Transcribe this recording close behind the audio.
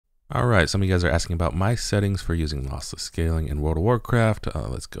Alright, some of you guys are asking about my settings for using lossless scaling in World of Warcraft.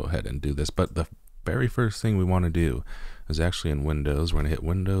 Let's go ahead and do this. But the very first thing we want to do is actually in Windows. We're going to hit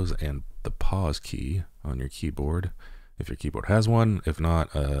Windows and the pause key on your keyboard, if your keyboard has one. If not,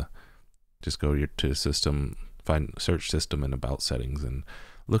 just go to System, find Search System and About Settings, and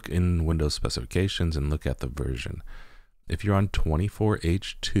look in Windows Specifications and look at the version. If you're on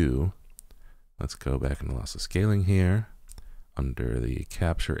 24H2, let's go back into lossless scaling here. Under the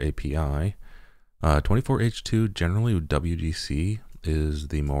Capture API, 24H2 generally WGC is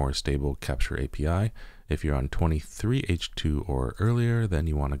the more stable Capture API. If you're on 23H2 or earlier, then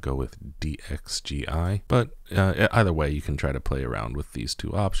you want to go with DXGI. But either way, you can try to play around with these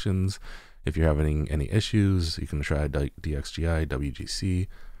two options. If you're having any issues, you can try DXGI, WGC,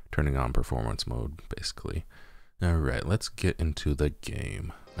 turning on performance mode, basically. All right, let's get into the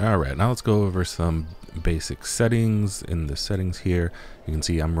game. All right, now let's go over some basic settings. In the settings here, you can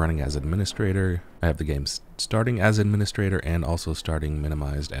see I'm running as administrator. I have the game starting as administrator and also starting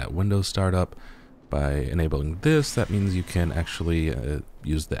minimized at Windows startup. By enabling this, that means you can actually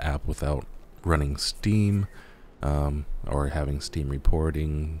use the app without running Steam or having Steam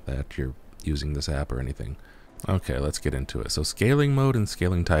reporting that you're using this app or anything. Okay, let's get into it. So scaling mode and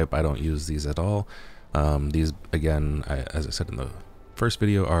scaling type, I don't use these at all. These, again, as I said in the first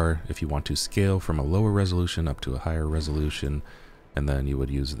video, are if you want to scale from a lower resolution up to a higher resolution, and then you would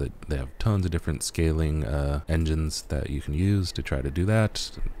use they have tons of different scaling engines that you can use to try to do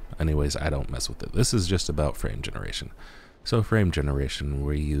that. Anyways, I don't mess with it. This is just about frame generation. So frame generation,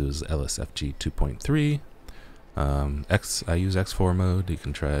 we use LSFG 2.3. I use X4 mode. You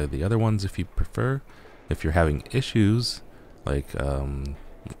can try the other ones if you prefer. If you're having issues, like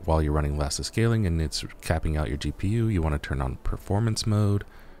while you're running lossless scaling and it's capping out your GPU, you want to turn on performance mode.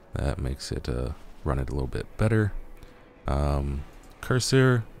 That makes it run it a little bit better.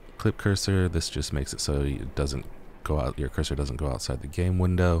 Cursor, clip cursor, this just makes it so it doesn't go out, your cursor doesn't go outside the game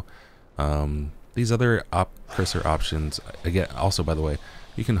window. These other cursor options, again, also by the way,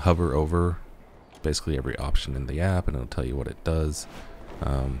 you can hover over basically every option in the app and it'll tell you what it does.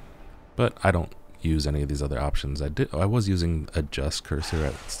 But I don't use any of these other options. I was using adjust cursor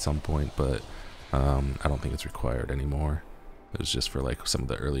at some point, but I don't think it's required anymore. It was just for like some of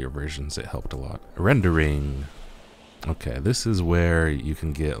the earlier versions. It helped a lot. Rendering. Okay, this is where you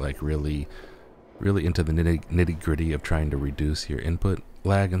can get like really into the nitty gritty of trying to reduce your input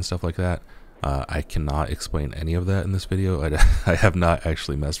lag and stuff like that. I cannot explain any of that in this video. I have not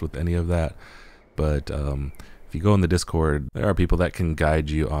actually messed with any of that, but if you go in the Discord, there are people that can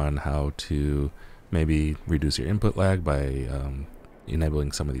guide you on how to maybe reduce your input lag by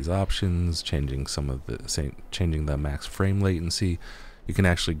enabling some of these options, changing the max frame latency. You can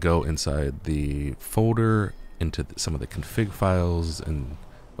actually go inside the folder into some of the config files and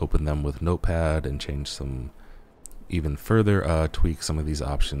open them with Notepad and change some, even further tweak some of these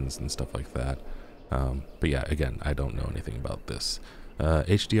options and stuff like that. But yeah, again, I don't know anything about this.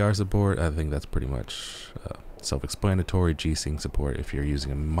 HDR support, I think that's pretty much self-explanatory. G-Sync support, if you're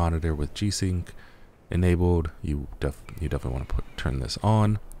using a monitor with G-Sync enabled, you definitely want to turn this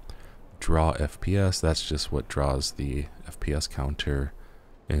on. Draw FPS, that's just what draws the FPS counter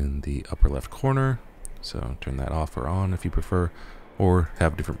in the upper left corner. So turn that off or on if you prefer, or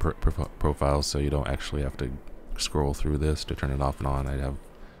have different profiles so you don't actually have to scroll through this to turn it off and on. I have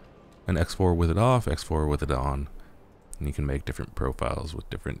an X4 with it off, X4 with it on, and you can make different profiles with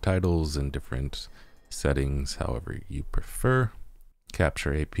different titles and different settings, however you prefer.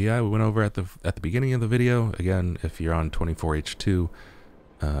 Capture API we went over at the beginning of the video. Again, if you're on 24H2,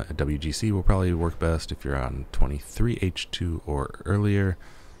 WGC will probably work best. If you're on 23H2 or earlier,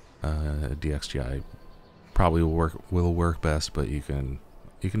 DXGI probably will work best, but you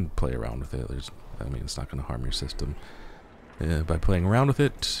can play around with it. I mean, it's not going to harm your system by playing around with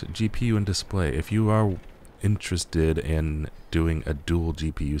it. GPU and display. If you are interested in doing a dual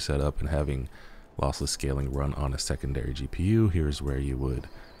GPU setup and having lossless scaling run on a secondary GPU, here's where you would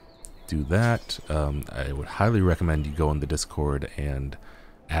do that. I would highly recommend you go in the Discord and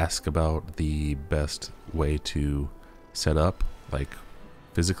ask about the best way to set up, like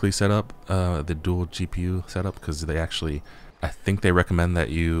physically set up the dual GPU setup, because I think they recommend that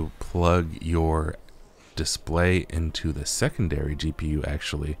you plug your display into the secondary GPU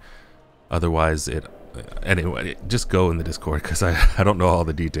actually. Otherwise anyway, just go in the Discord, because I don't know all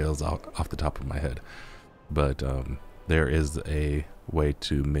the details off the top of my head. But there is a way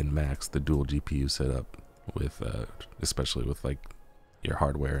to min-max the dual GPU setup with especially with like your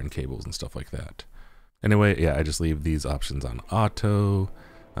hardware and cables and stuff like that. Anyway, yeah, I just leave these options on auto.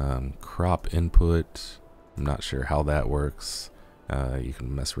 Crop input, I'm not sure how that works. You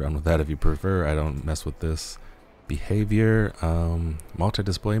can mess around with that if you prefer. I don't mess with this. Behavior,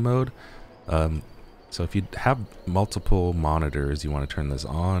 multi-display mode. So if you have multiple monitors, you want to turn this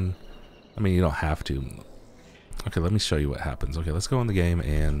on. I mean, you don't have to. Okay, let me show you what happens. Okay, let's go in the game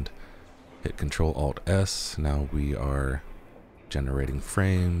and hit Control-Alt-S. Now we are generating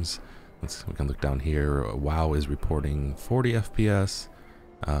frames. We can look down here. WoW is reporting 40 FPS.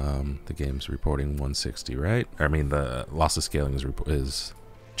 The game's reporting 160, right? I mean, the Lossless Scaling is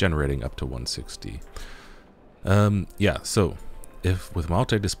generating up to 160. Yeah, so if with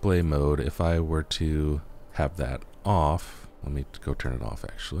multi-display mode, if I were to have that off, let me go turn it off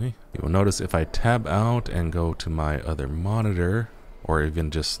actually. You will notice if I tab out and go to my other monitor, or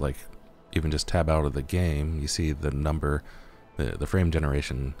even just tab out of the game, you see the number, the frame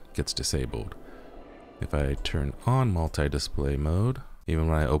generation gets disabled. If I turn on multi-display mode, even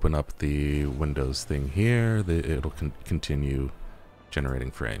when I open up the Windows thing here, it'll continue generating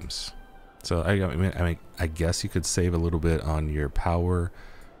frames. So I guess you could save a little bit on your power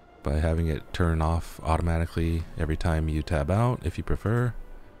by having it turn off automatically every time you tab out, if you prefer.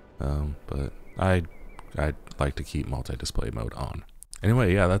 But I'd like to keep multi-display mode on.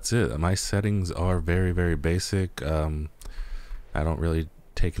 Anyway, yeah, that's it. My settings are very, very basic. I don't really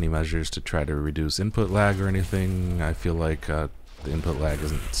take any measures to try to reduce input lag or anything. I feel like the input lag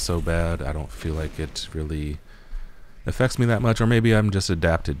isn't so bad. I don't feel like it really affects me that much, or maybe I'm just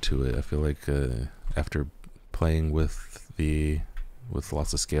adapted to it. I feel like after playing with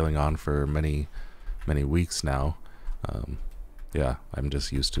Lossless Scaling on for many weeks now, yeah, I'm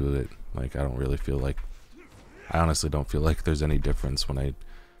just used to it. Like, I honestly don't feel like there's any difference when I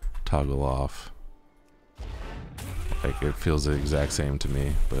toggle off. Like, it feels the exact same to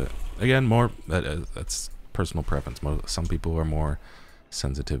me. But again, that's personal preference. Some people are more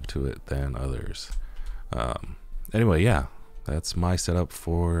sensitive to it than others. Anyway, yeah, that's my setup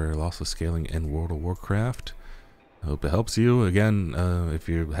for Lossless Scaling in World of Warcraft. I hope it helps you. Again, if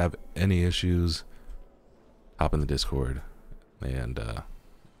you have any issues, hop in the Discord, and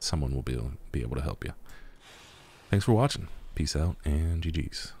someone will be able to help you. Thanks for watching. Peace out, and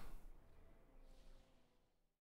GG's.